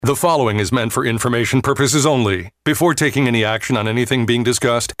The following is meant for information purposes only. Before taking any action on anything being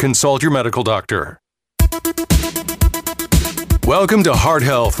discussed, consult your medical doctor. Welcome to Heart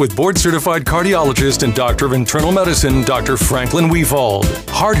Health with board-certified cardiologist and doctor of internal medicine, Dr. Franklin Weefald.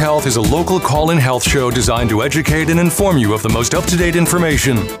 Heart Health is a local call-in health show designed to educate and inform you of the most up-to-date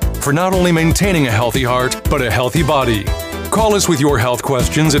information for not only maintaining a healthy heart, but a healthy body. Call us with your health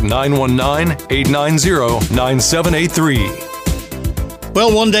questions at 919-890-9783.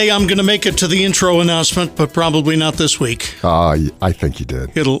 Well, one day I'm going to make it to the intro announcement, but probably not this week. I think you did.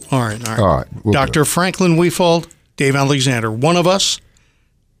 All right. All right. We'll Dr. Franklin Weefald, Dave Alexander. One of us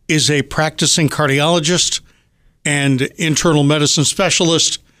is a practicing cardiologist and internal medicine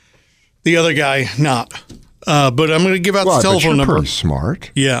specialist. The other guy, not. But I'm going to give out the telephone number. Pretty smart.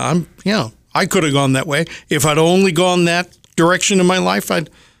 Yeah, I could have gone that way. If I'd only gone that direction in my life,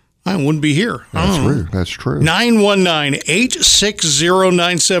 I wouldn't be here. That's true.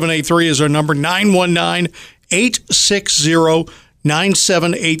 919-860-9783 is our number.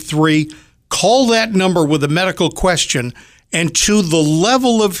 919-860-9783. Call that number with a medical question, and to the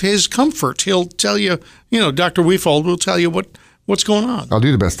level of his comfort, he'll tell you, Dr. Weefald will tell you what's going on. I'll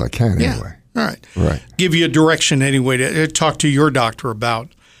do the best I can anyway. All right. Right. Give you a direction anyway to talk to your doctor about.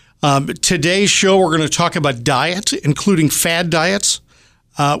 Today's show, we're going to talk about diet, including fad diets.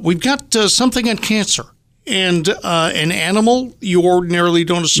 We've got something on cancer and an animal you ordinarily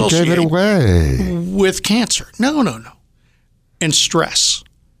don't associate You gave it away. with cancer. No. And stress.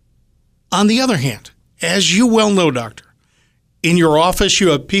 On the other hand, as you well know, doctor, in your office you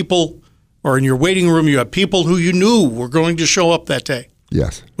have people, or in your waiting room you have people who you knew were going to show up that day.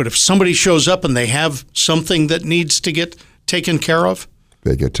 Yes. But if somebody shows up and they have something that needs to get taken care of,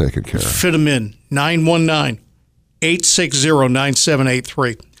 they get taken care of. Fit them in.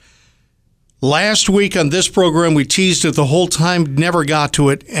 919-860-9783. Last week on this program, we teased it the whole time, never got to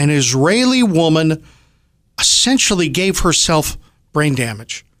it. An Israeli woman essentially gave herself brain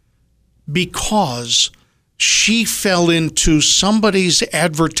damage because she fell into somebody's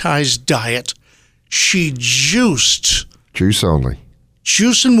advertised diet. She juiced. Juice only.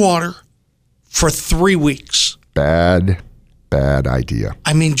 Juice and water for 3 weeks. Bad idea.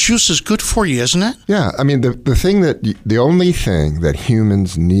 I mean, juice is good for you, isn't it? Yeah. I mean, the only thing that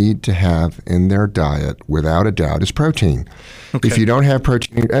humans need to have in their diet, without a doubt, is protein. Okay. If you don't have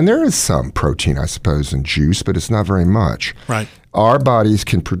protein, and there is some protein, I suppose, in juice, but it's not very much. Right. Our bodies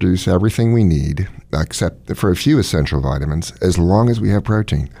can produce everything we need, except for a few essential vitamins, as long as we have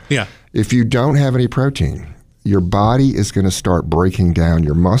protein. Yeah. If you don't have any protein, your body is going to start breaking down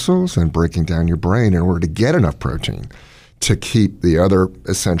your muscles and breaking down your brain in order to get enough protein to keep the other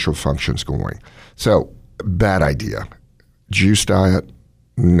essential functions going. So, bad idea. Juice diet,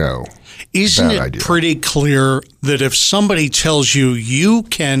 no. Isn't bad it idea. Pretty clear that if somebody tells you you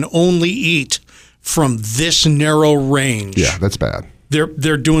can only eat from this narrow range, yeah, that's bad.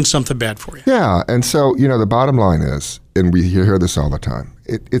 They're doing something bad for you. Yeah, and so, the bottom line is, and we hear this all the time,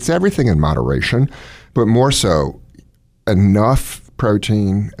 it's everything in moderation, but more so, enough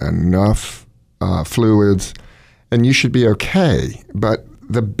protein, enough fluids, and you should be okay. But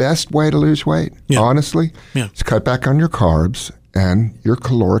the best way to lose weight, honestly, is cut back on your carbs and your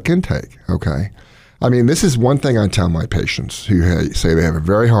caloric intake, okay? I mean, this is one thing I tell my patients who say they have a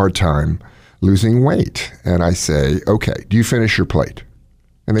very hard time losing weight. And I say, okay, do you finish your plate?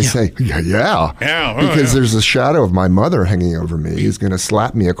 And they say, yeah. Because there's a shadow of my mother hanging over me who's going to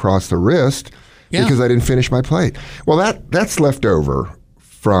slap me across the wrist because I didn't finish my plate. Well, that's left over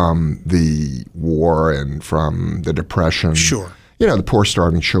from the war and from the Depression. Sure. The poor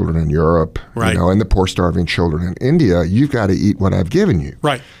starving children in Europe, right. And the poor starving children in India, you've got to eat what I've given you.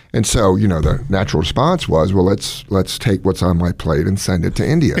 Right. And so, the natural response was, well, let's take what's on my plate and send it to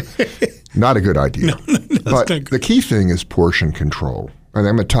India. Not a good idea. No, but the key thing is portion control. And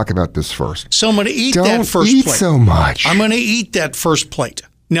I'm going to talk about this first. So I'm going to eat that first plate. Don't eat so much. I'm going to eat that first plate.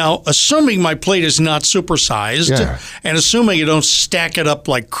 Now, assuming my plate is not supersized and assuming you don't stack it up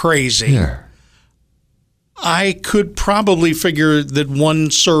like crazy, I could probably figure that one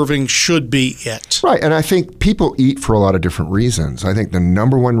serving should be it. Right. And I think people eat for a lot of different reasons. I think the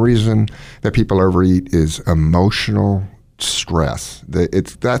number one reason that people overeat is emotional stress.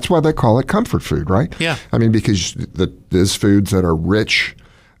 That's why they call it comfort food, right? Yeah. I mean, because there's foods that are rich,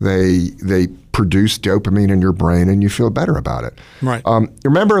 they produce dopamine in your brain and you feel better about it. Right.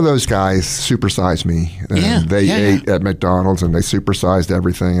 Remember those guys, Super Size Me? They ate at McDonald's and they supersized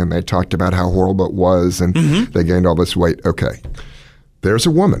everything and they talked about how horrible it was and they gained all this weight. Okay. There's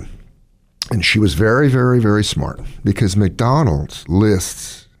a woman and she was very, very, very smart because McDonald's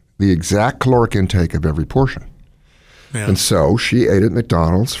lists the exact caloric intake of every portion. Yeah. And so she ate at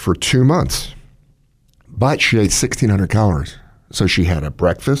McDonald's for 2 months, but she ate 1,600 calories. So she had a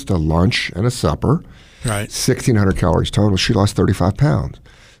breakfast, a lunch, and a supper. Right. 1,600 calories total. She lost 35 pounds.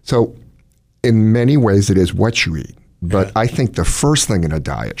 So in many ways, it is what you eat. But I think the first thing in a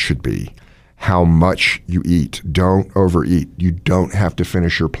diet should be how much you eat. Don't overeat. You don't have to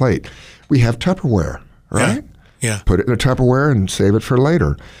finish your plate. We have Tupperware, right? Yeah. Put it in a Tupperware and save it for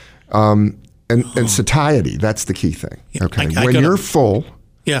later. And satiety, that's the key thing. Okay. When you're full,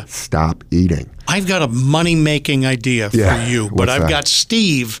 stop eating. I've got a money-making idea for you, but I've got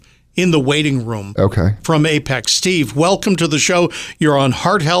Steve in the waiting room from Apex. Steve, welcome to the show. You're on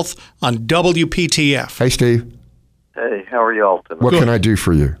Heart Health on WPTF. Hey, Steve. Hey, how are y'all tonight? What can I do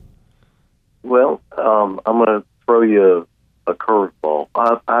for you? Well, I'm going to throw you a curveball.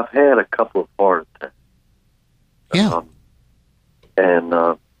 I've had a couple of heart attacks. Yeah.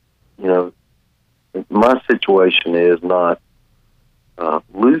 My situation is not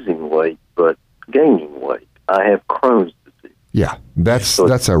losing weight, but gaining weight. I have Crohn's disease. Yeah, that's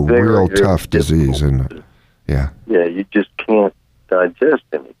a real tough disease, isn't it? Yeah. Yeah, you just can't digest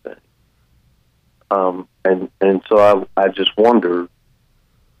anything. And so I just wonder,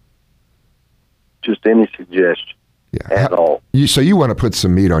 just any suggestion at all. So you want to put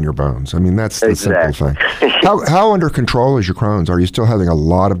some meat on your bones. I mean, that's the simple thing. How under control is your Crohn's? Are you still having a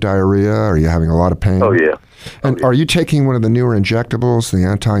lot of diarrhea? Are you having a lot of pain? Oh, yeah. And are you taking one of the newer injectables, the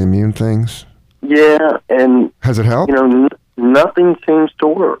anti-immune things? Yeah, and... Has it helped? Nothing seems to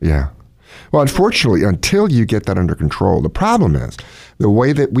work. Yeah. Well, unfortunately, until you get that under control, the problem is the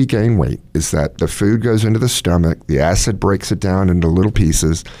way that we gain weight is that the food goes into the stomach, the acid breaks it down into little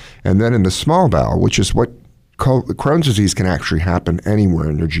pieces, and then in the small bowel, which is what Crohn's disease can actually happen anywhere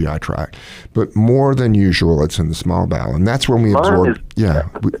in your GI tract, but more than usual, it's in the small bowel, and that's when we absorb.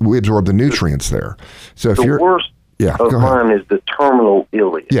 We absorb the nutrients there. So if the worst of mine is the terminal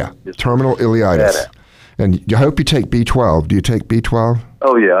ileus. Yeah, terminal ileitis. And I hope you take B12. Do you take B12?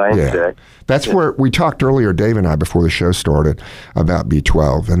 Oh, yeah, I check. That's where we talked earlier, Dave and I, before the show started, about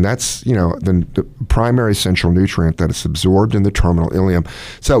B12. And that's, the primary essential nutrient that is absorbed in the terminal ileum.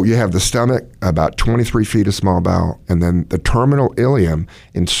 So you have the stomach, about 23 feet of small bowel, and then the terminal ileum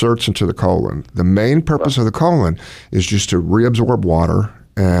inserts into the colon. The main purpose of the colon is just to reabsorb water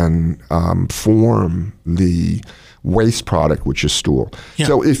and form the waste product, which is stool. Yeah.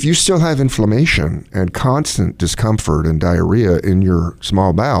 So if you still have inflammation and constant discomfort and diarrhea in your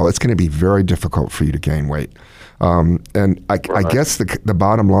small bowel, it's going to be very difficult for you to gain weight. And I guess the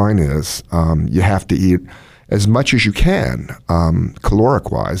bottom line is you have to eat as much as you can,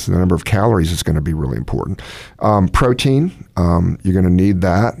 caloric-wise. The number of calories is going to be really important. Protein, you're going to need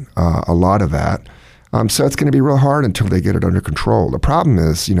that, a lot of that. So it's going to be real hard until they get it under control. The problem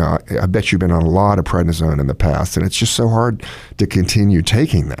is, I bet you've been on a lot of prednisone in the past, and it's just so hard to continue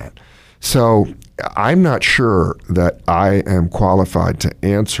taking that. So I'm not sure that I am qualified to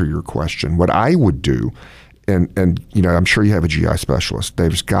answer your question. What I would do, and I'm sure you have a GI specialist,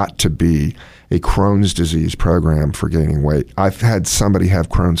 there's got to be a Crohn's disease program for gaining weight. I've had somebody have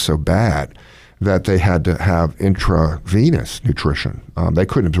Crohn's so bad that they had to have intravenous nutrition. They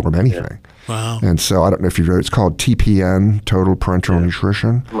couldn't absorb anything. Yeah. Wow. And so I don't know if you've heard, it's called TPN, Total Parenteral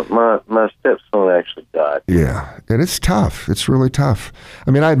Nutrition. My stepson actually died. Yeah, and it's tough. It's really tough.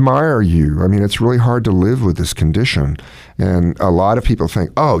 I mean, I admire you. I mean, it's really hard to live with this condition. And a lot of people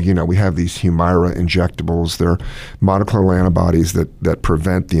think, we have these Humira injectables. They're monoclonal antibodies that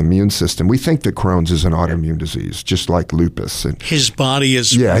prevent the immune system. We think that Crohn's is an autoimmune disease, just like lupus. And his body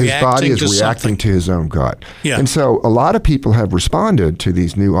is reacting to his own gut. Yeah. And so a lot of people have responded to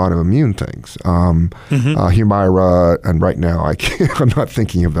these new autoimmune things. Humira, and right now I'm not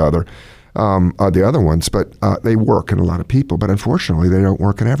thinking of the other ones, but they work in a lot of people. But unfortunately, they don't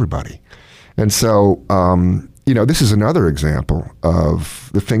work in everybody. And so, this is another example of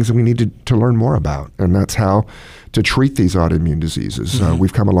the things that we need to learn more about, and that's how to treat these autoimmune diseases.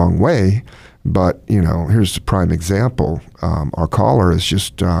 We've come a long way, but here's a prime example. Our caller is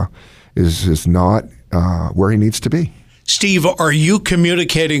just is not where he needs to be. Steve, are you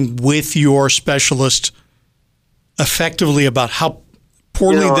communicating with your specialist effectively about how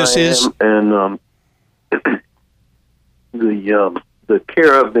poorly this is? And the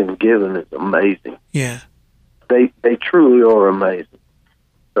care I've been given is amazing. Yeah. They truly are amazing.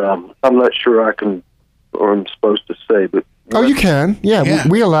 I'm not sure I can, or I'm supposed to say, but... Oh, you can. Yeah.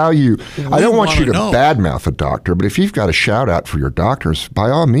 We allow you. I don't want you to badmouth a doctor, but if you've got a shout out for your doctors, by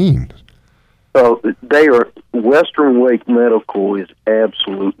all means. They are... Western Wake Medical is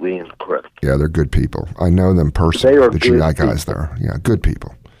absolutely incredible. Yeah, they're good people. I know them personally. They are the GI guys there. Yeah, good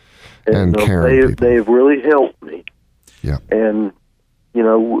people. And caring people. They've really helped me. Yeah. And, you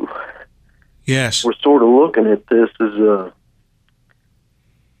know, Yes. we're sort of looking at this as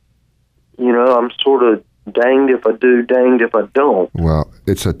you know, I'm sort of danged if I do, danged if I don't. Well,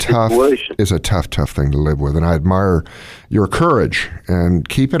 it's a tough thing to live with, and I admire your courage and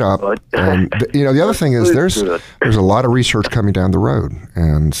keep it up. And you know, the other thing is there's a lot of research coming down the road,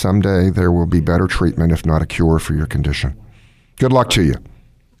 and someday there will be better treatment, if not a cure, for your condition. Good luck to you.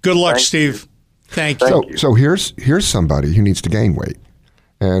 Good luck, Thank Steve. Thank you. So here's somebody who needs to gain weight,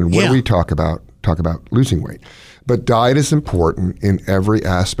 and what do we talk about? Talk about losing weight. But diet is important in every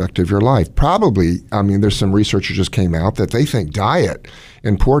aspect of your life. Probably, I mean, there's some research that just came out that they think diet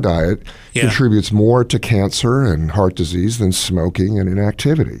and poor diet contributes more to cancer and heart disease than smoking and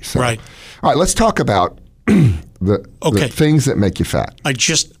inactivity. So, Right. All right, let's talk about the things that make you fat.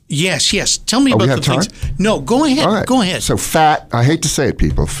 Yes. Tell me about the things. No, go ahead. All right. Go ahead. So fat, I hate to say it,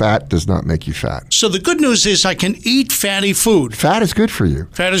 people, fat does not make you fat. So the good news is I can eat fatty food. Fat is good for you.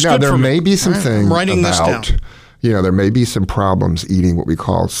 Fat is now, good for me. There may be some things I'm writing this about, down. you know, there may be some problems eating what we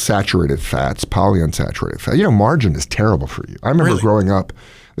call saturated fats, polyunsaturated fat. You know, margarine is terrible for you. I remember growing up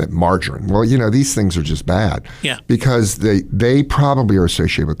that margarine, well, you know, these things are just bad. Yeah. Because they probably are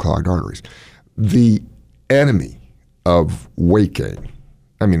associated with clogged arteries. The enemy of weight gain,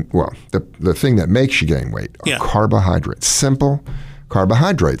 I mean, well, the thing that makes you gain weight are carbohydrates, simple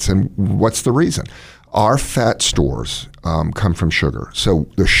carbohydrates. And what's the reason? Our fat stores come from sugar. So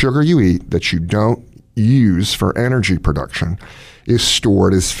the sugar you eat that you don't use for energy production is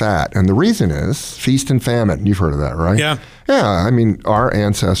stored as fat. And the reason is feast and famine. You've heard of that, right? Yeah. Yeah. I mean, our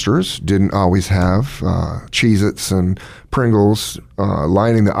ancestors didn't always have Cheez-Its and Pringles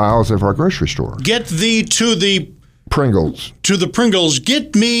lining the aisles of our grocery store. Get thee to the Pringles. To the Pringles.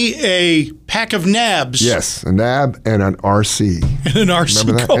 Get me a pack of nabs. Yes, a nab and an RC. And an RC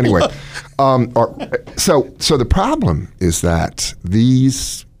Remember that? Cola. Anyway, so the problem is that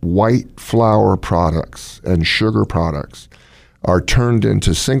these white flour products and sugar products are turned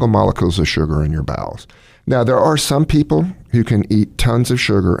into single molecules of sugar in your bowels. Now, there are some people who can eat tons of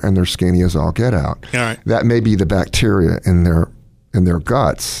sugar and they're skinny as all get out. All right. That may be the bacteria in their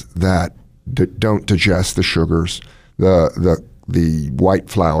guts that don't digest the sugars, the white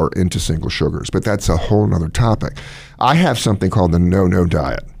flour into single sugars. But that's a whole nother topic. I have something called the no-no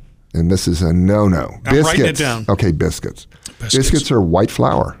diet, and this is a no-no. I'm writing it down. Okay, biscuits. Biscuits are white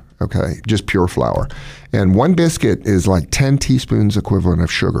flour, okay, just pure flour. And one biscuit is like 10 teaspoons equivalent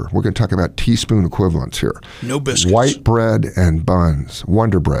of sugar. We're going to talk about teaspoon equivalents here. No biscuits. White bread and buns,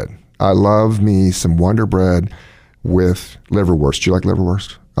 Wonder Bread. I love me some Wonder Bread with liverwurst. Do you like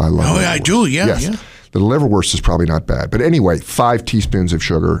liverwurst? I love liverwurst. I do, yeah. Yes. Yeah. The liverwurst is probably not bad. But anyway, 5 teaspoons of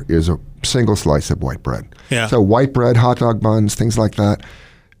sugar is a single slice of white bread. Yeah. So white bread, hot dog buns, things like that,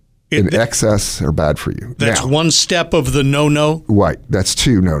 in excess are bad for you. That's now, one step of the no-no? White. That's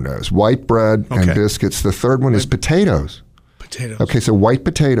 2 no-nos. White bread and biscuits. The third one is potatoes. Potatoes. Okay, so white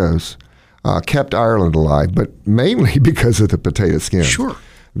potatoes kept Ireland alive, but mainly because of the potato skin. Sure.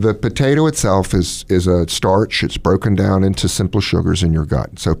 The potato itself is a starch. It's broken down into simple sugars in your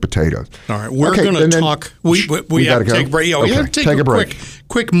gut. So potatoes. All right, we're going to talk. We have to take a break. Yeah, we have to take a break.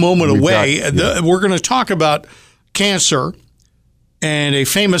 Quick moment away. We're going to talk about cancer and a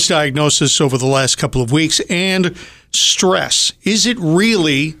famous diagnosis over the last couple of weeks and stress. Is it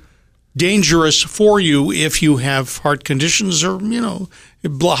really dangerous for you if you have heart conditions or,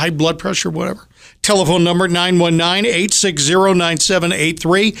 high blood pressure, whatever? Telephone number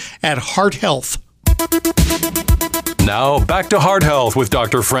 919-860-9783 at Heart Health. Now, back to Heart Health with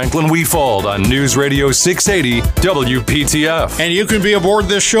Dr. Franklin Weefald on News Radio 680 WPTF. And you can be aboard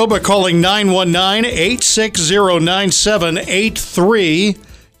this show by calling 919-860-9783.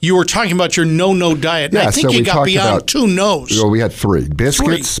 You were talking about your no-no diet. And I think you got beyond 2 no's. Well, we had 3.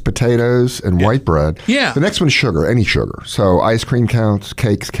 Biscuits, potatoes, and white bread. Yeah. The next one is sugar, any sugar. So ice cream counts,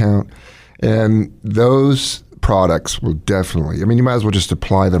 cakes count. And those products will definitely, you might as well just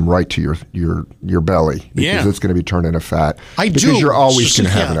apply them right to your belly because it's going to be turned into fat. Because you're always going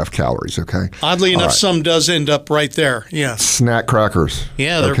to have enough calories, okay? Oddly enough, some does end up right there, yeah. Snack crackers,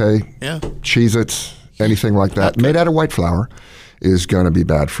 okay? Cheez-Its, anything like that, made out of white flour is going to be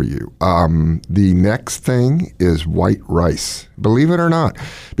bad for you. The next thing is white rice, believe it or not,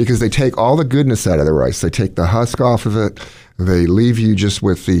 because they take all the goodness out of the rice. They take the husk off of it. They leave you just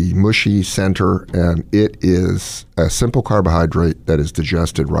with the mushy center, and it is a simple carbohydrate that is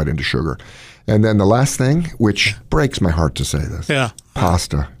digested right into sugar. And then the last thing, which breaks my heart to say this,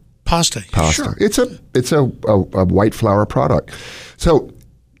 pasta. Pasta. Sure. It's a white flour product. So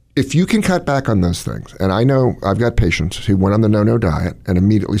if you can cut back on those things, and I know I've got patients who went on the no-no diet and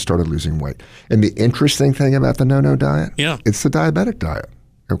immediately started losing weight. And the interesting thing about the no-no diet, it's the diabetic diet,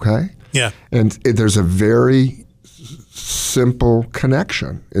 okay? Yeah. And there's a very simple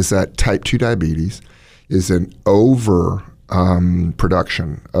connection, is that type 2 diabetes is an over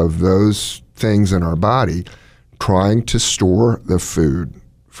production of those things in our body trying to store the food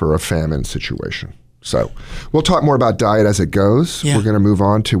for a famine situation. So we'll talk more about diet as it goes. Yeah. We're going to move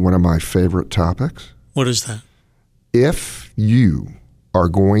on to one of my favorite topics. What is that? If you are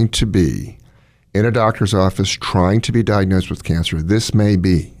going to be in a doctor's office trying to be diagnosed with cancer, this may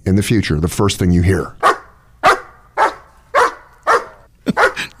be, in the future, the first thing you hear.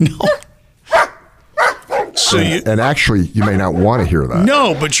 No. So and actually, you may not want to hear that.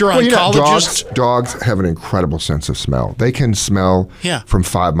 No, but your oncologist. Dogs have an incredible sense of smell. They can smell from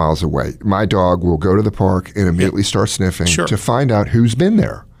 5 miles away. My dog will go to the park and immediately start sniffing to find out who's been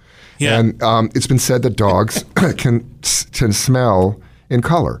there. Yeah. And it's been said that dogs can smell in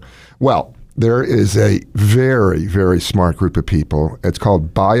color. Well, there is a very, very smart group of people. It's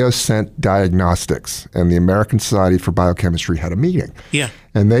called Bioscent Diagnostics, and the American Society for Biochemistry had a meeting. Yeah.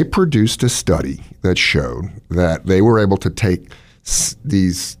 And they produced a study that showed that they were able to take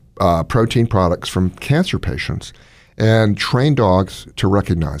these protein products from cancer patients and train dogs to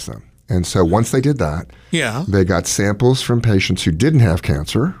recognize them. And so once they did that, they got samples from patients who didn't have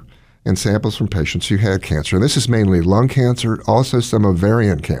cancer and samples from patients who had cancer. And this is mainly lung cancer, also some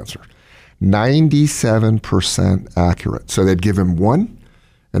ovarian cancer. 97% accurate. So they'd give him one,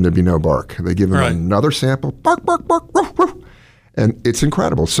 and there'd be no bark. They give him another sample, bark, bark, bark, roof, roof. And it's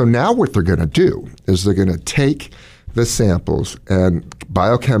incredible. So now what they're going to do is they're going to take the samples and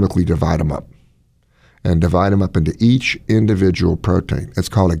biochemically divide them up into each individual protein. It's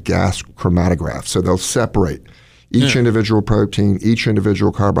called a gas chromatograph. So they'll separate each individual protein, each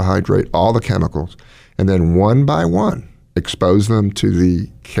individual carbohydrate, all the chemicals, and then one by one expose them to the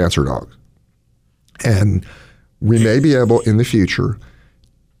cancer dogs. And we may be able in the future,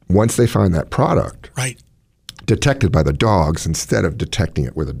 once they find that product, detected by the dogs instead of detecting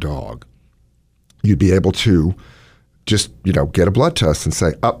it with a dog, you'd be able to just, get a blood test and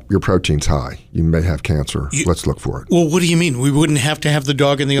say, your protein's high. You may have cancer. Let's look for it. Well, what do you mean? We wouldn't have to have the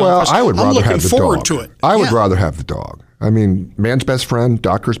dog in the office? Well, I would rather have the dog. I'm looking forward to it. I would rather have the dog. I mean, man's best friend,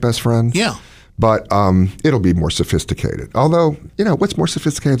 doctor's best friend. Yeah. But it'll be more sophisticated. Although, what's more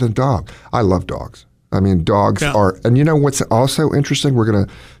sophisticated than a dog? I love dogs. I mean, dogs are, and what's also interesting? We're going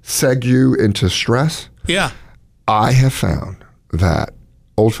to seg you into stress. Yeah. I have found that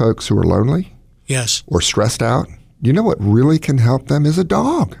old folks who are lonely or stressed out, what really can help them is a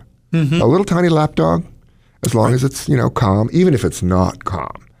dog. Mm-hmm. A little tiny lap dog, as long as it's, calm, even if it's not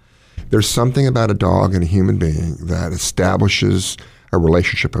calm. There's something about a dog and a human being that establishes a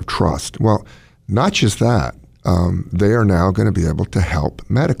relationship of trust. Well, not just that, they are now going to be able to help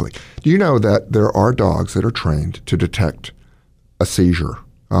medically. Do you know that there are dogs that are trained to detect a seizure?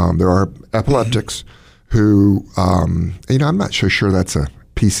 There are epileptics who, I'm not so sure that's a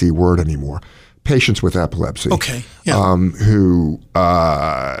PC word anymore, patients with epilepsy who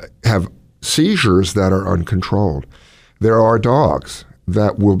have seizures that are uncontrolled. There are dogs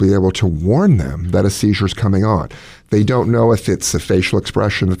that will be able to warn them that a seizure is coming on. They don't know if it's a facial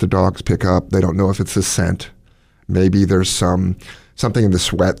expression that the dogs pick up. They don't know if it's a scent. Maybe there's something in the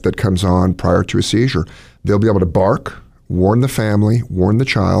sweat that comes on prior to a seizure. They'll be able to bark, warn the family, warn the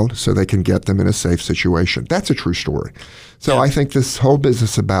child, so they can get them in a safe situation. That's a true story. So I think this whole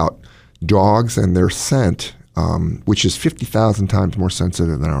business about dogs and their scent, which is 50,000 times more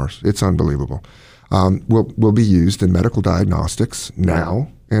sensitive than ours, it's unbelievable, will be used in medical diagnostics now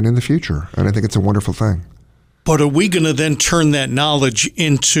and in the future. And I think it's a wonderful thing. But are we going to then turn that knowledge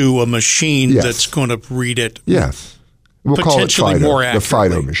into a machine that's going to read it? Yes. We'll potentially call it FIDO, more accurately.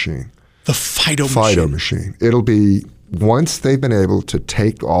 the FIDO machine. The FIDO machine. FIDO machine. It'll be, once they've been able to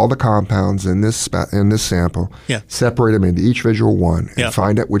take all the compounds in this sample, separate them into each individual one, and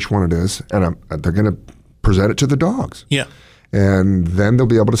find out which one it is, and they're going to present it to the dogs. Yeah. And then they'll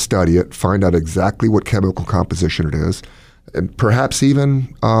be able to study it, find out exactly what chemical composition it is, and perhaps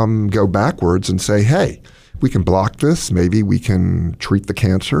even go backwards and say, hey, we can block this, maybe we can treat the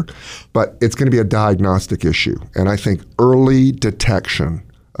cancer, but it's going to be a diagnostic issue. And I think early detection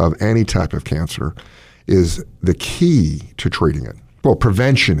of any type of cancer is the key to treating it. Well,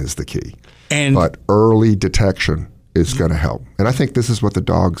 prevention is the key, but early detection is going to help. And I think this is what the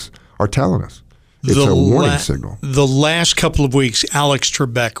dogs are telling us. It's a warning signal. The last couple of weeks, Alex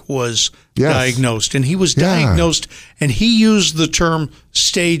Trebek was Yes. diagnosed, and he was Yeah. diagnosed, and he used the term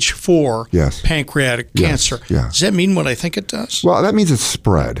stage 4 Yes. pancreatic Yes. cancer. Yeah. Does that mean what I think it does? Well, that means it's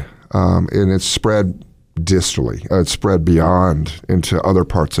spread, and it's spread distally. It's spread beyond into other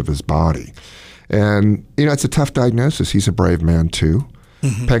parts of his body. And, it's a tough diagnosis. He's a brave man, too.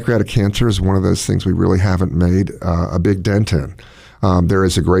 Mm-hmm. Pancreatic cancer is one of those things we really haven't made a big dent in. There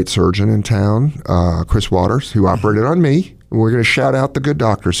is a great surgeon in town, Chris Waters, who operated on me. We're going to shout out the good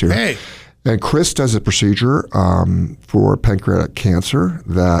doctors here. Hey. And Chris does a procedure for pancreatic cancer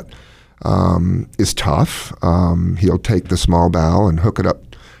that is tough. He'll take the small bowel and hook it up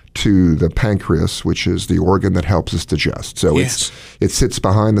to the pancreas, which is the organ that helps us digest. So Yes. it sits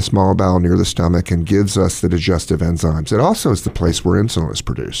behind the small bowel near the stomach and gives us the digestive enzymes. It also is the place where insulin is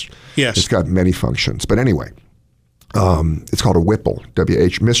produced. Yes. It's got many functions. But anyway, it's called a Whipple,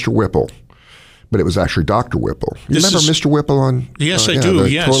 W-H, Mr. Whipple. But it was actually Dr. Whipple. You This remember is- Mr. Whipple on Yes, I do.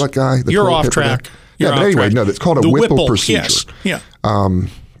 the Yes. toilet guy? The You're toilet off paper guy? track. Yeah, You're but off anyway, track. no, it's called a The Whipple procedure. Yes. Yeah.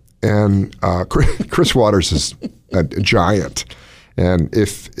 And Chris Waters is a giant. And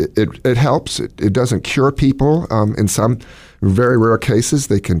if it helps, it doesn't cure people. In some very rare cases,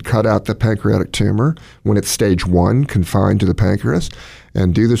 they can cut out the pancreatic tumor when it's stage 1, confined to the pancreas,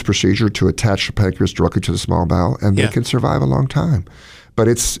 and do this procedure to attach the pancreas directly to the small bowel, and they can survive a long time. But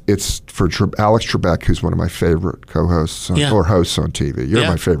it's for Alex Trebek, who's one of my favorite co-hosts or hosts on TV. You're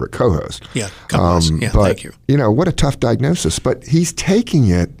my favorite co-host. Yeah. God bless. Yeah, but, thank you. What a tough diagnosis. But he's taking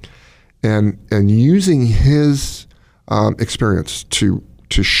it and using his experience to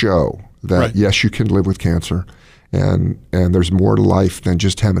show that Right. yes, you can live with cancer, and there's more to life than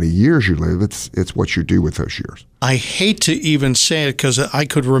just how many years you live. It's what you do with those years. I hate to even say it because I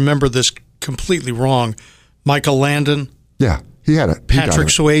could remember this completely wrong. Michael Landon, Yeah, he had it. Patrick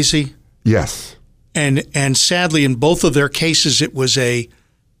Swayze, Yes. and sadly, in both of their cases, it was a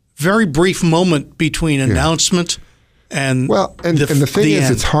very brief moment between announcement and And the thing is,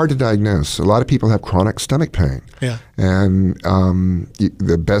 end. it's hard to diagnose. A lot of people have chronic stomach pain. Yeah. And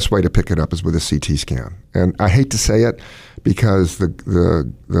the best way to pick it up is with a CT scan. And I hate to say it because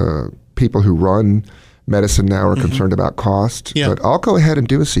the people who run medicine now are concerned about cost. Yeah. But I'll go ahead and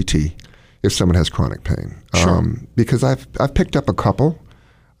do a CT if someone has chronic pain. Sure. Because I've picked up a couple.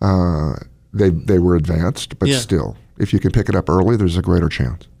 They were advanced, but still, if you can pick it up early, there's a greater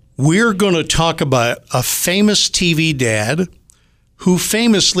chance. We're going to talk about a famous TV dad who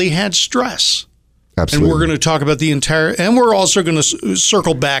famously had stress. Absolutely. And we're going to talk about the entire, and we're also going to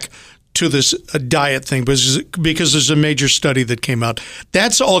circle back to this diet thing because there's a major study that came out.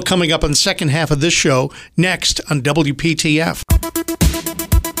 That's all coming up in the second half of this show, next on WPTF.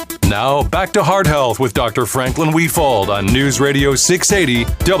 Now, back to Heart Health with Dr. Franklin Weefald on News Radio 680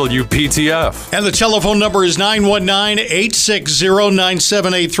 WPTF. And the telephone number is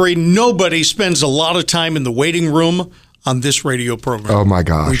 919-860-9783. Nobody spends a lot of time in the waiting room on this radio program. Oh, my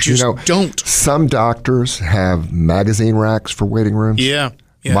gosh. We just don't. Some doctors have magazine racks for waiting rooms. Yeah.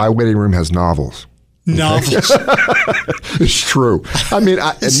 My waiting room has novels. Novels. It's true. I mean,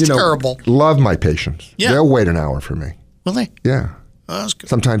 It's terrible. Love my patients. Yeah. They'll wait an hour for me. Will they? Yeah. Oh, that's good.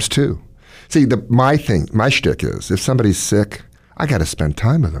 Sometimes 2. See, my shtick is if somebody's sick, I got to spend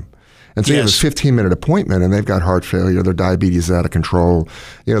time with them. And so you have a 15-minute appointment and they've got heart failure, their diabetes is out of control,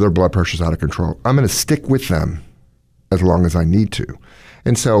 their blood pressure's out of control. I'm going to stick with them as long as I need to.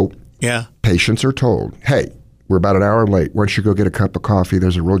 And so patients are told, hey, we're about an hour late. Why don't you go get a cup of coffee?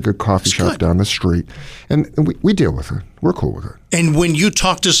 There's a really good coffee shop down the street. And we deal with it. We're cool with it. And when you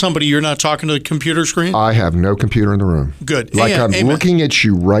talk to somebody, you're not talking to the computer screen? I have no computer in the room. Good. Like I'm Amen. looking at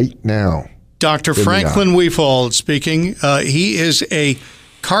you right now. Dr. Franklin Weefald speaking. He is a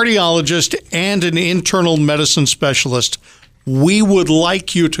cardiologist and an internal medicine specialist. We would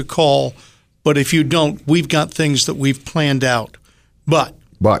like you to call, but if you don't, we've got things that we've planned out. But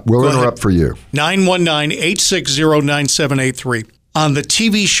we'll interrupt for you. 919-860-9783. On the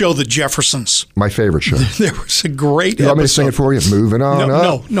TV show The Jeffersons. My favorite show. There was a great episode. You want me to sing it for you? Moving on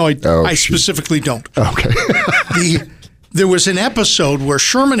up? No, I specifically don't. Okay. There was an episode where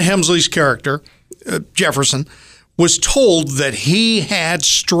Sherman Hemsley's character, Jefferson, was told that he had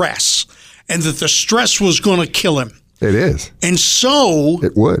stress and that the stress was going to kill him. It is. And so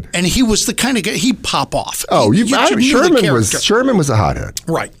it would. And he was the kind of guy, he'd pop off. Sherman was a hothead.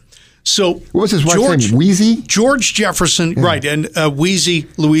 Right. So what was his wife's name? Wheezy? George Jefferson, right, and Wheezy,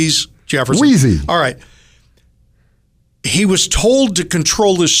 Louise Jefferson. Wheezy. All right. He was told to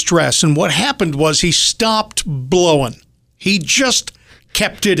control his stress, and what happened was he stopped blowing. He just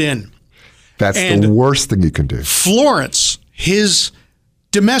kept it in. That's the worst thing you can do. Florence, his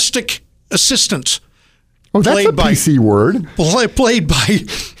domestic assistant. Oh, that's played a by- PC word.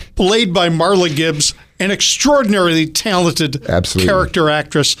 Played by Marla Gibbs, an extraordinarily talented Absolutely. character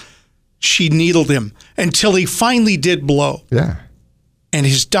actress. She needled him until he finally did blow. Yeah. And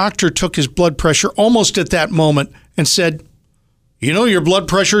his doctor took his blood pressure almost at that moment and said, your blood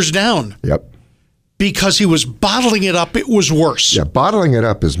pressure's down. Yep. Because he was bottling it up, it was worse. Yeah, bottling it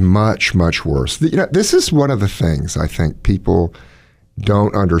up is much, much worse. This is one of the things I think people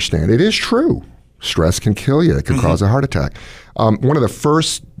don't understand. It is true. Stress can kill you. It can cause a heart attack. One of the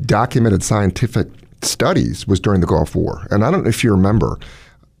first documented scientific studies was during the Gulf War. And I don't know if you remember,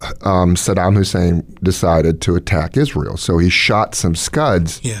 Saddam Hussein decided to attack Israel. So he shot some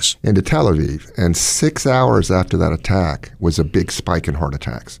Scuds into Tel Aviv. And 6 hours after that attack was a big spike in heart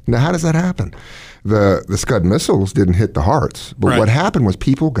attacks. Now, how does that happen? The Scud missiles didn't hit the hearts. But what happened was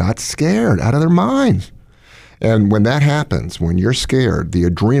people got scared out of their minds. And when that happens, when you're scared, the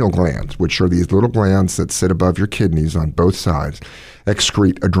adrenal glands, which are these little glands that sit above your kidneys on both sides,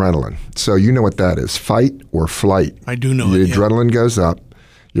 excrete adrenaline. So you know what that is, fight or flight. I do know the it. Adrenaline goes up,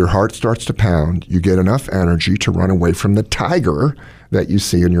 your heart starts to pound, you get enough energy to run away from the tiger that you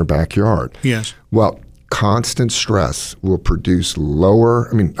see in your backyard. Yes. Well, constant stress will produce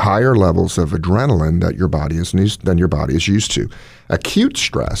higher levels of adrenaline than your body is used to. Acute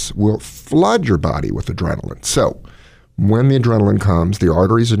stress will flood your body with adrenaline. So when the adrenaline comes, the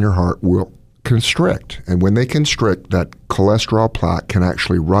arteries in your heart will constrict. And when they constrict, that cholesterol plaque can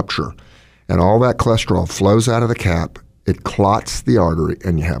actually rupture. And all that cholesterol flows out of the cap, it clots the artery,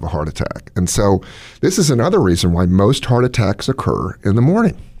 and you have a heart attack. And so this is another reason why most heart attacks occur in the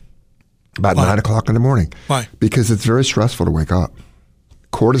morning. About 9 o'clock in the morning. Why? Because it's very stressful to wake up.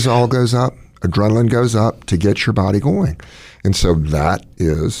 Cortisol goes up, adrenaline goes up to get your body going. And so that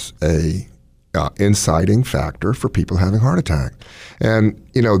is a inciting factor for people having heart attack. And,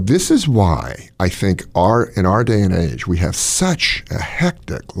 this is why I think in our day and age, we have such a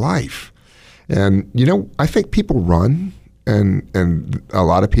hectic life. And, I think people run and a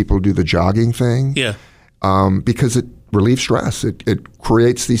lot of people do the jogging thing. Yeah. Because it relieves stress. It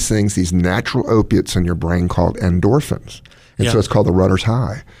creates these things, these natural opiates in your brain called endorphins. And so it's called the runner's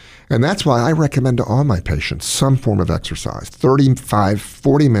high. And that's why I recommend to all my patients some form of exercise, 35,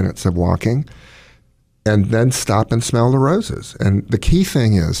 40 minutes of walking, and then stop and smell the roses. And the key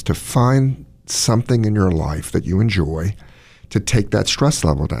thing is to find something in your life that you enjoy to take that stress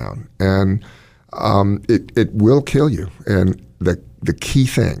level down. And it will kill you. And the key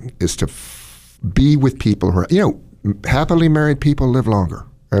thing is to be with people who are, happily married people live longer.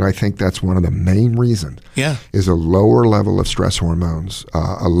 And I think that's one of the main reasons is a lower level of stress hormones,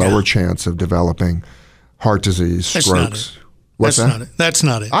 a lower chance of developing heart disease, strokes. That's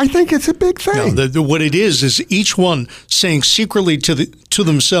not it. I think it's a big thing. No, what it is each one saying secretly to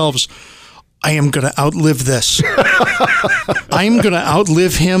themselves, I am going to outlive this. I am going to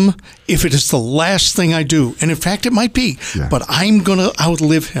outlive him if it is the last thing I do. And in fact, it might be, but I'm going to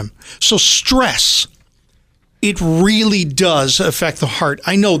outlive him. So stress, it really does affect the heart.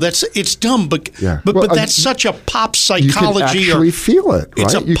 I know it's dumb, but that's such a pop psychology. You can actually feel it, right?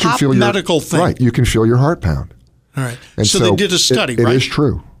 It's a pop medical thing. Right, you can feel your heart pound. All right. And so they did a study, right? It is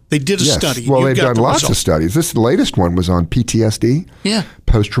true. They did a study. Well, they've done lots of studies. This latest one was on PTSD,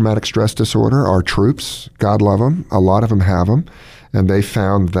 post-traumatic stress disorder. Our troops, God love them, a lot of them have them. And they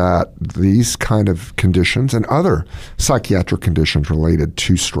found that these kind of conditions and other psychiatric conditions related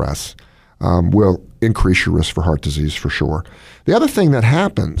to stress will increase your risk for heart disease for sure. The other thing that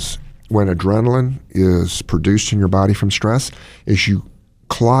happens when adrenaline is produced in your body from stress is you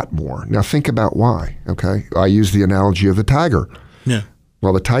clot more. Now think about why, okay? I use the analogy of the tiger. Yeah.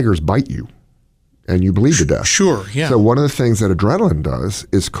 Well, the tigers bite you and you bleed to death. Sure, yeah. So one of the things that adrenaline does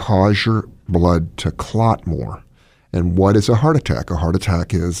is cause your blood to clot more. And what is a heart attack? A heart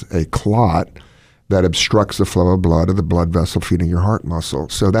attack is a clot that obstructs the flow of blood of the blood vessel feeding your heart muscle.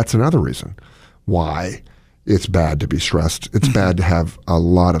 So that's another reason why it's bad to be stressed. It's bad to have a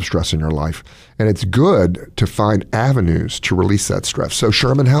lot of stress in your life. And it's good to find avenues to release that stress. So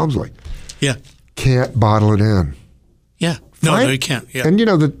Sherman Helmsley can't bottle it in. Yeah. No, you can't. Yeah. And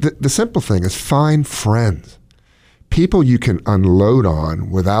the simple thing is find friends, people you can unload on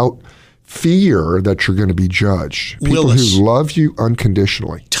without fear that you're going to be judged. People who love you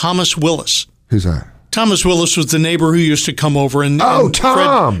unconditionally. Thomas Willis. Who's that? Thomas Willis was the neighbor who used to come over and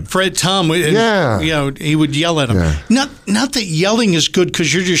Tom. Fred Tom. And, he would yell at him. Yeah. Not that yelling is good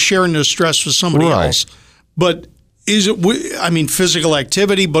because you're just sharing the stress with somebody else, but is it? Physical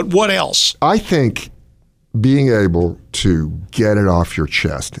activity. But what else? I think being able to get it off your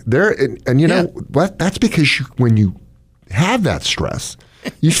chest there, and you know what? That's because when you have that stress,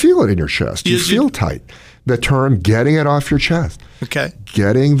 You feel it in your chest. You Yes, feel tight. The term getting it off your chest. Okay.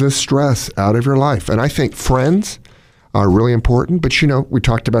 Getting the stress out of your life. And I think friends are really important. But, we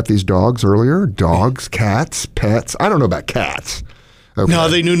talked about these dogs earlier. Dogs, cats, pets. I don't know about cats. Okay. No,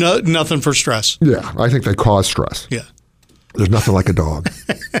 they knew nothing for stress. Yeah, I think they cause stress. Yeah. There's nothing like a dog.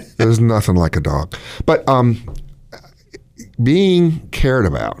 There's nothing like a dog. But being cared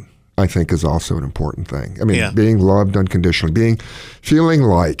about, I think, is also an important thing. I mean, being loved unconditionally, feeling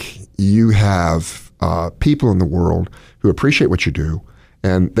like you have people in the world who appreciate what you do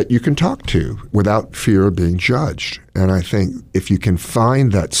and that you can talk to without fear of being judged. And I think if you can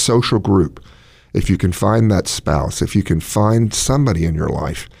find that social group, if you can find that spouse, if you can find somebody in your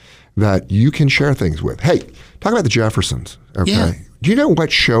life that you can share things with. Hey, talk about the Jeffersons, okay? Yeah. Do you know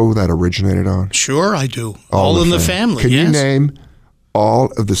what show that originated on? Sure, I do. All in the Family. Can yes. you name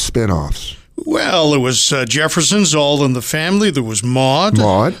all of the spin-offs? Well, it was Jefferson's, All in the Family. There was Maude.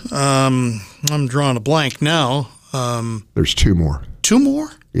 I'm drawing a blank now. There's two more. Two more?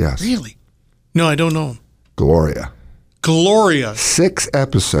 Yes. Really? No, I don't know them. Gloria. 6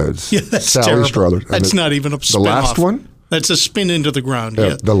 episodes. Yeah, that's Sally terrible. Struthers. That's not even a The spin-off. last one? That's a spin into the ground.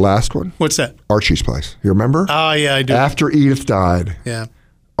 Yeah. The last one? What's that? Archie's Place. You remember? Oh, yeah, I do. After Edith died, Yeah.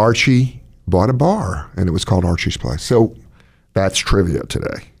 Archie bought a bar, and it was called Archie's Place. So that's trivia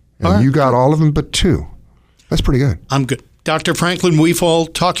today. And All right. you got all of them but two. That's pretty good. I'm good. Dr. Franklin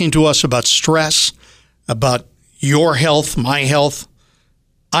Wefald talking to us about stress, about your health, my health.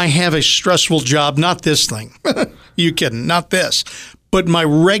 I have a stressful job, not this thing. You kidding? Not this. But my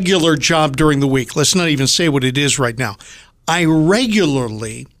regular job during the week. Let's not even say what it is right now. I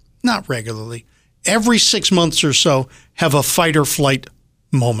not regularly, every 6 months or so, have a fight or flight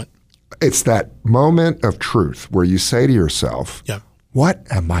moment. It's that moment of truth where you say to yourself, Yeah. what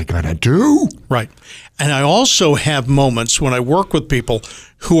am I going to do? Right. And I also have moments when I work with people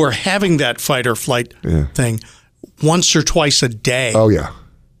who are having that fight or flight thing once or twice a day. Oh, yeah.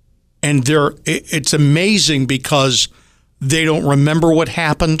 And it's amazing because they don't remember what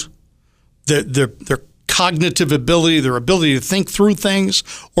happened. Their cognitive ability, their ability to think through things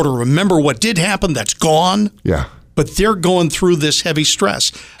or to remember what did happen, that's gone. Yeah. But they're going through this heavy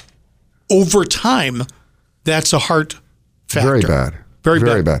stress. Over time, that's a heart factor. Very bad.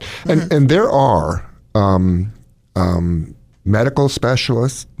 Very bad. And there are medical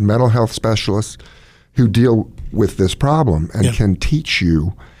specialists, mental health specialists who deal with this problem and can teach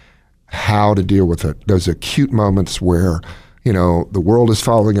you how to deal with it. Those acute moments where, the world is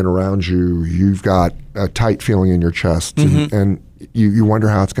falling in around you, you've got a tight feeling in your chest, and you wonder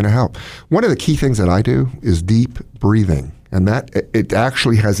how it's going to help. One of the key things that I do is deep breathing, and that it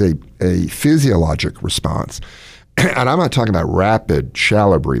actually has a physiologic response. And I'm not talking about rapid,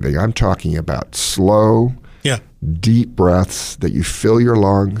 shallow breathing. I'm talking about slow, deep breaths that you fill your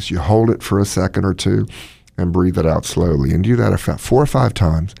lungs, you hold it for a second or two, and breathe it out slowly. And do that about 4 or 5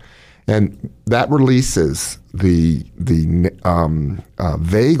 times. And that releases the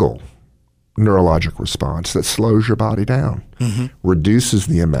vagal neurologic response that slows your body down, reduces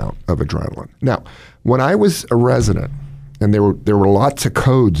the amount of adrenaline. Now, when I was a resident, and there were lots of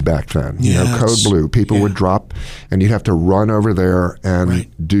codes back then, code blue, people would drop, and you'd have to run over there and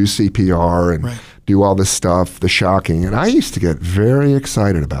do CPR and do all this stuff, the shocking. And I used to get very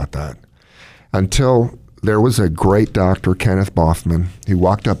excited about that until there was a great doctor, Kenneth Boffman, who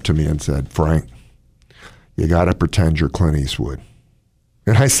walked up to me and said, Frank, you got to pretend you're Clint Eastwood.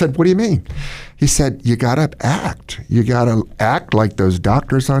 And I said, what do you mean? He said, you got to act. You got to act like those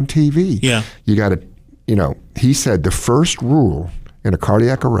doctors on TV. Yeah. You got to, he said the first rule in a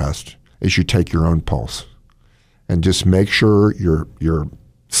cardiac arrest is you take your own pulse and just make sure you're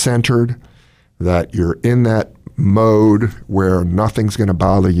centered, that you're in that mode where nothing's going to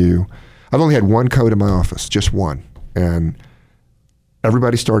bother you. I've only had one code in my office, just one. And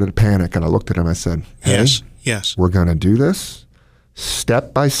everybody started to panic. And I looked at him, I said, hey, yes. We're going to do this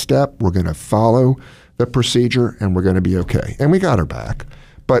step by step. We're going to follow the procedure and we're going to be okay. And we got her back.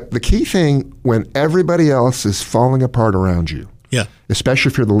 But the key thing, when everybody else is falling apart around you,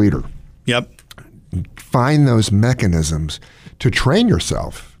 especially if you're the leader, find those mechanisms to train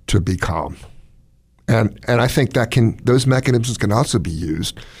yourself to be calm. And I think those mechanisms can also be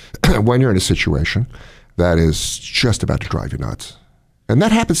used when you're in a situation that is just about to drive you nuts. And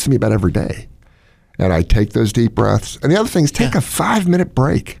that happens to me about every day. And I take those deep breaths. And the other thing is take a 5-minute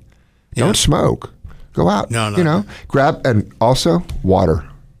break. Don't smoke. Go out. No. Grab, and also water.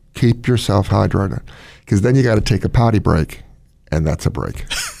 Keep yourself hydrated. Because then you got to take a potty break. And that's a break.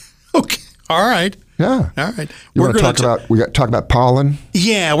 Okay. All right. Yeah. All right. We got to talk about pollen.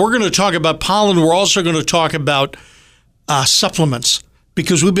 Yeah, we're going to talk about pollen. We're also going to talk about supplements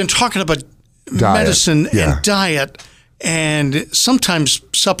because we've been talking about medicine and diet, and sometimes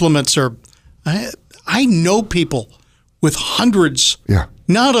supplements are. I know people with hundreds,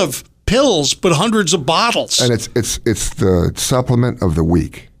 not of pills, but hundreds of bottles. And it's the supplement of the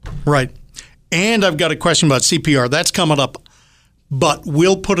week. Right. And I've got a question about CPR. That's coming up. But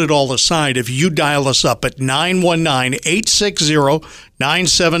we'll put it all aside if you dial us up at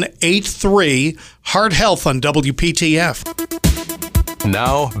 919-860-9783. Heart Health on WPTF.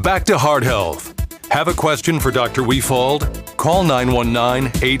 Now, back to Heart Health. Have a question for Dr. Wefald? Call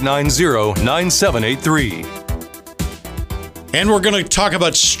 919-890-9783. And we're going to talk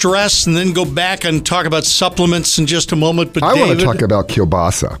about stress and then go back and talk about supplements in just a moment. But I want to talk about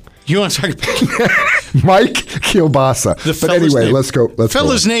kielbasa. You want to talk about Mike Kielbasa. But anyway, name. let's go.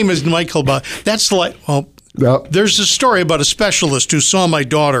 Fella's name is Mike Kielbasa. That's like, there's a story about a specialist who saw my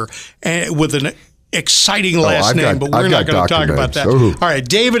daughter with an exciting last name, but we're not going to talk about that. All right,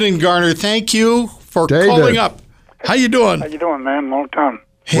 David and Garner, thank you for calling up. How you doing? How you doing, man? Long time.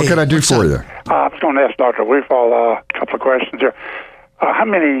 Hey, what can I do for you? I was going to ask Dr. Wefald a couple of questions here. How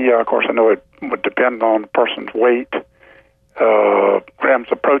many, of course, I know it would depend on the person's weight,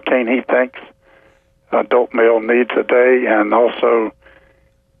 grams of protein he thinks adult male needs a day, and also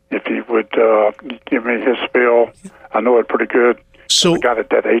if he would give me his spiel. I know it pretty good. So, I got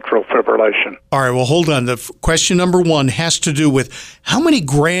it, that atrial fibrillation. All right, well, hold on. The question number one has to do with how many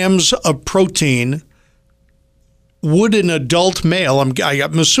grams of protein would an adult male, I'm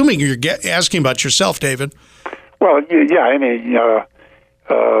assuming you're asking about yourself, David. Well, yeah, any,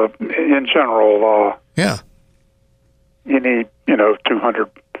 in general, any,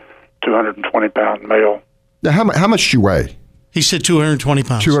 220-pound male. Now, how much do you weigh? He said 220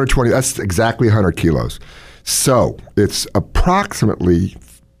 pounds. 220, that's exactly 100 kilos. So it's approximately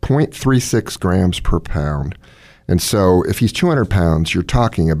 0.36 grams per pound. And so if he's 200 pounds, you're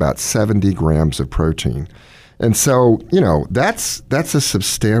talking about 70 grams of protein. And so, that's a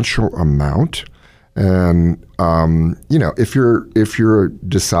substantial amount. And, if you're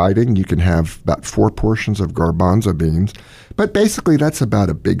deciding, you can have about 4 portions of garbanzo beans, but basically that's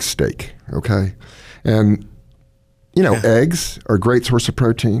about a big steak. Okay. And, eggs are a great source of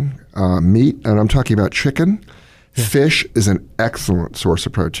protein, meat, and I'm talking about chicken. Yeah. Fish is an excellent source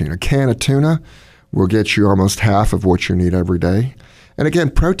of protein. A can of tuna will get you almost half of what you need every day. And again,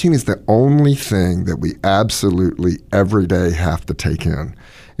 protein is the only thing that we absolutely every day have to take in.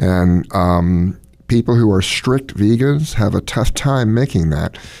 And people who are strict vegans have a tough time making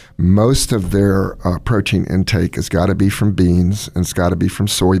that. Most of their protein intake has got to be from beans and it's got to be from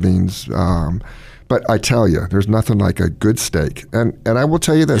soybeans. But I tell you, there's nothing like a good steak. And I will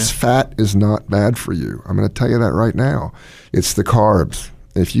tell you this, fat is not bad for you. I'm going to tell you that right now. It's the carbs.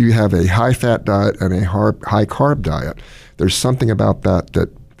 If you have a high-fat diet and a high-carb diet, there's something about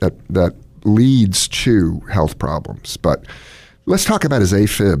that leads to health problems. But let's talk about his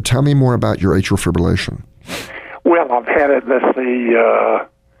AFib. Tell me more about your atrial fibrillation. Well, I've had it,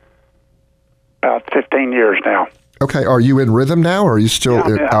 about 15 years now. Okay. Are you in rhythm now, or are you still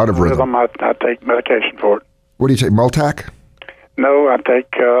out of rhythm? I take medication for it. What do you take, Multac? No, I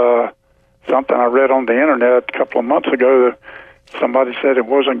take something I read on the internet a couple of months ago. Somebody said it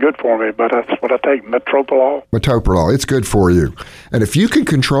wasn't good for me, but that's what I take, metoprolol. Metoprolol, it's good for you. And if you can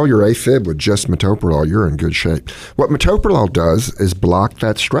control your AFib with just metoprolol, you're in good shape. What metoprolol does is block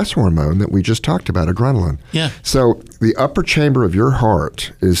that stress hormone that we just talked about, adrenaline. Yeah. So the upper chamber of your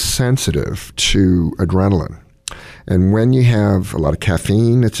heart is sensitive to adrenaline. And when you have a lot of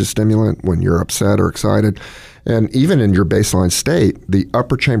caffeine, it's a stimulant. When you're upset or excited, and even in your baseline state, the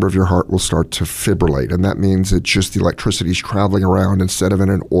upper chamber of your heart will start to fibrillate. And that means it's just the electricity is traveling around instead of in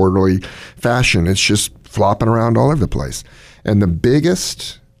an orderly fashion. It's just flopping around all over the place. And the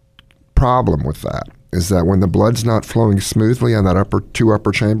biggest problem with that is that when the blood's not flowing smoothly on that two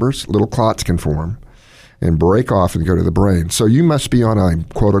upper chambers, little clots can form and break off and go to the brain. So you must be on a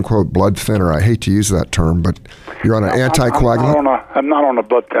quote-unquote blood thinner. I hate to use that term, but you're on an anticoagulant? I'm not on a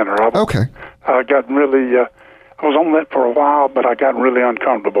blood thinner. Okay. I got really... I was on that for a while, but I got really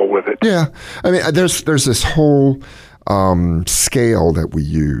uncomfortable with it. Yeah. I mean, there's this whole scale that we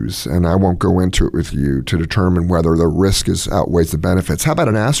use, and I won't go into it with you to determine whether the risk outweighs the benefits. How about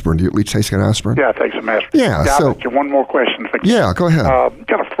an aspirin? Do you at least take an aspirin? Yeah, I take some aspirin. Yeah. I'll ask you one more question. Yeah, go ahead.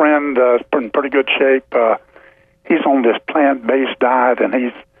 Got a friend in pretty good shape. He's on this plant-based diet, and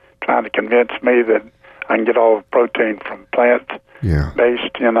he's trying to convince me that I can get all the protein from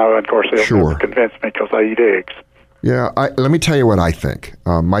plant-based. And of course, he'll never convince me because I eat eggs. Yeah, let me tell you what I think.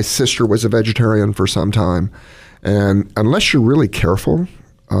 My sister was a vegetarian for some time, and unless you're really careful,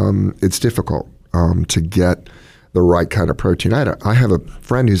 it's difficult to get the right kind of protein. I have a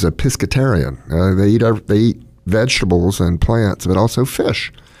friend who's a pescatarian. They eat vegetables and plants, but also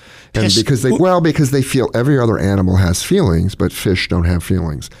fish. And because they feel every other animal has feelings, but fish don't have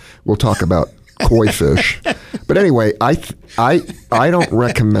feelings. We'll talk about koi fish. But anyway, I don't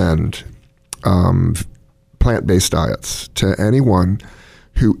recommend plant-based diets to anyone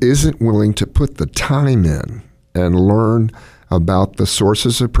who isn't willing to put the time in and learn about the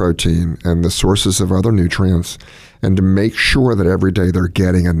sources of protein and the sources of other nutrients, and to make sure that every day they're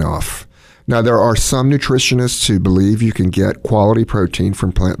getting enough. Now, there are some nutritionists who believe you can get quality protein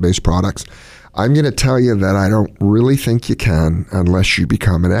from plant-based products. I'm going to tell you that I don't really think you can unless you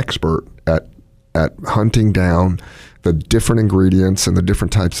become an expert at hunting down the different ingredients and the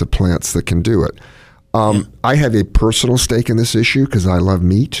different types of plants that can do it. I have a personal stake in this issue because I love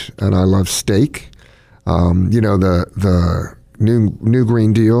meat and I love steak. The new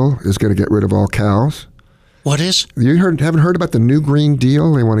Green Deal is going to get rid of all cows. What is? You haven't heard about the new Green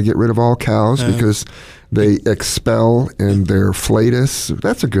Deal? They want to get rid of all cows because they expel in their flatus.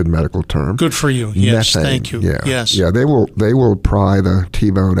 That's a good medical term. Good for you. Yes, methane. thank you. Yeah. Yes. Yeah, they will pry the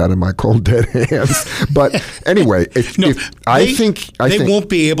T-bone out of my cold dead hands. But anyway, I think they won't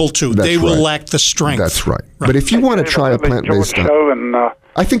be able to. They will right. lack the strength. That's right. But if you want to try a plant-based diet,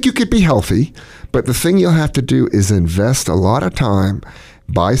 I think you could be healthy. But the thing you'll have to do is invest a lot of time.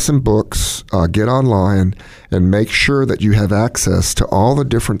 Buy some books, get online, and make sure that you have access to all the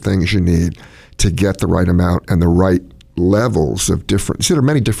different things you need to get the right amount and the right levels of different. See, there are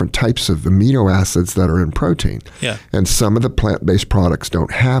many different types of amino acids that are in protein. Yeah. And some of the plant-based products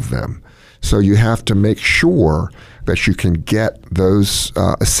don't have them. So you have to make sure that you can get those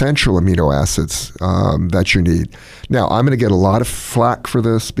essential amino acids that you need. Now, I'm going to get a lot of flack for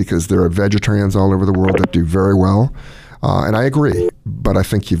this because there are vegetarians all over the world that do very well. And I agree, but I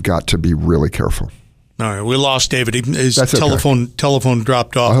think you've got to be really careful. All right, we lost David. His That's okay. telephone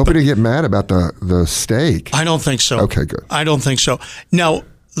dropped off. I hope he didn't get mad about the steak. I don't think so. Okay, good. I don't think so. Now,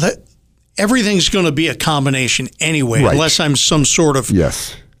 everything's going to be a combination anyway, right. Unless I'm some sort of,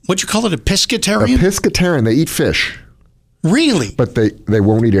 yes. What'd you call it, a pescatarian? A pescatarian. They eat fish. Really? But they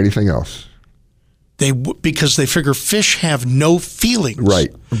won't eat anything else. Because they figure fish have no feelings. Right.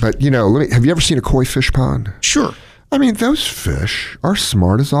 But, have you ever seen a koi fish pond? Sure. I mean, those fish are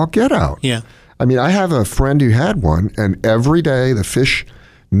smart as all get out. Yeah. I mean, I have a friend who had one, and every day the fish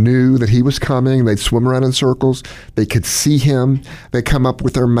knew that he was coming. They'd swim around in circles. They could see him. They come up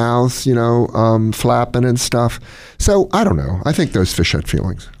with their mouths, flapping and stuff. So, I don't know. I think those fish had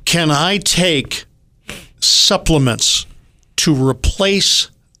feelings. Can I take supplements to replace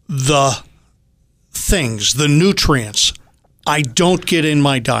the things, the nutrients I don't get in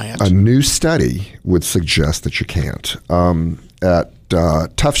my diet? A new study would suggest that you can't. At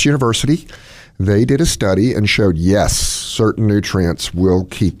Tufts University, they did a study and showed, yes, certain nutrients will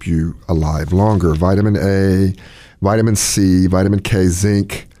keep you alive longer. Vitamin A, vitamin C, vitamin K,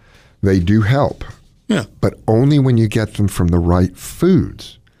 zinc, they do help. Yeah. But only when you get them from the right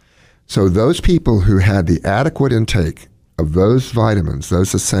foods. So those people who had the adequate intake of those vitamins,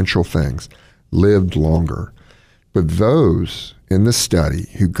 those essential things, lived longer. But those in the study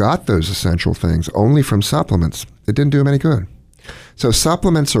who got those essential things only from supplements, it didn't do them any good. So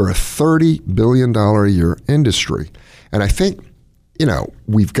supplements are a $30 billion a year industry. And I think,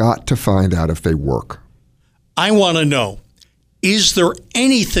 we've got to find out if they work. I want to know, is there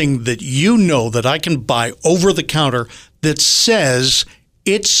anything that that I can buy over the counter that says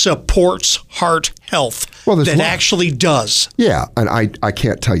it supports heart health actually does? Yeah, and I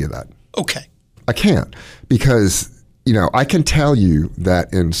can't tell you that. Okay. I can't because, I can tell you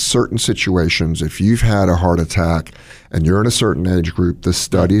that in certain situations, if you've had a heart attack and you're in a certain age group, the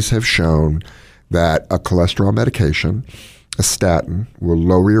studies have shown that a cholesterol medication, a statin, will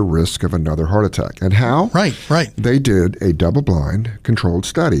lower your risk of another heart attack. And how? Right. They did a double-blind controlled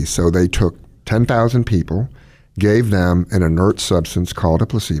study. So they took 10,000 people, gave them an inert substance called a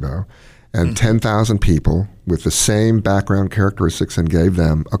placebo, and 10,000 people with the same background characteristics and gave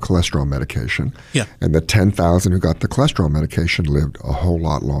them a cholesterol medication. Yeah. And the 10,000 who got the cholesterol medication lived a whole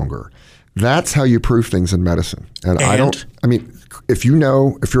lot longer. That's how you prove things in medicine. And if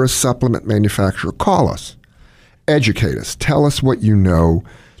you're a supplement manufacturer, call us, educate us, tell us what you know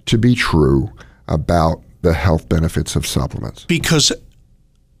to be true about the health benefits of supplements. Because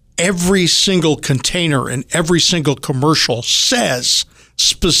every single container and every single commercial says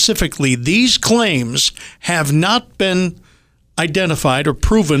specifically these claims have not been identified or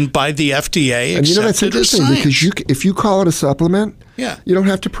proven by the FDA. And that's interesting because if you call it a supplement, you don't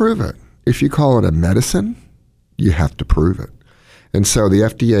have to prove it. If you call it a medicine, you have to prove it. And so the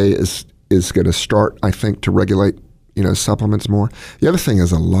FDA is going to start, I think, to regulate, supplements more. The other thing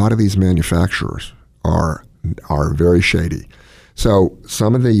is a lot of these manufacturers are very shady. So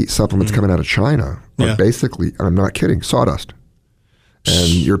some of the supplements coming out of China are basically, I'm not kidding, sawdust. And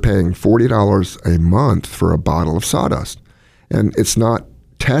you're paying $40 a month for a bottle of sawdust. And it's not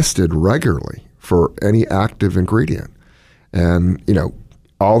tested regularly for any active ingredient. And,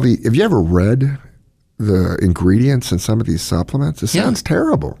 have you ever read the ingredients in some of these supplements? It sounds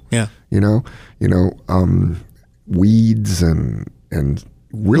terrible. Yeah. Weeds and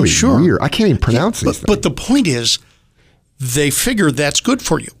really weird. I can't even pronounce these things. But the point is, they figure that's good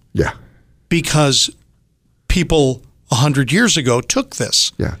for you. Yeah. Because people 100 years ago took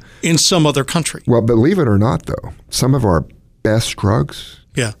this in some other country. Well, believe it or not, though, some of our best drugs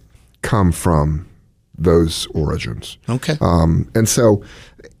come from those origins. Okay. And so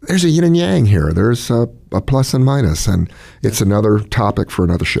there's a yin and yang here. There's a plus and minus, and it's another topic for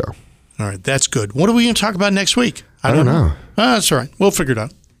another show. All right, that's good. What are we going to talk about next week? I don't know. That's all right. We'll figure it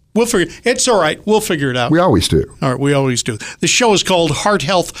out. It's all right. We'll figure it out. We always do. All right, we always do. The show is called Heart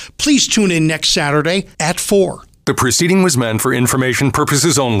Health. Please tune in next Saturday at 4. The proceeding was meant for information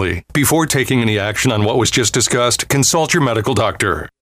purposes only. Before taking any action on what was just discussed, consult your medical doctor.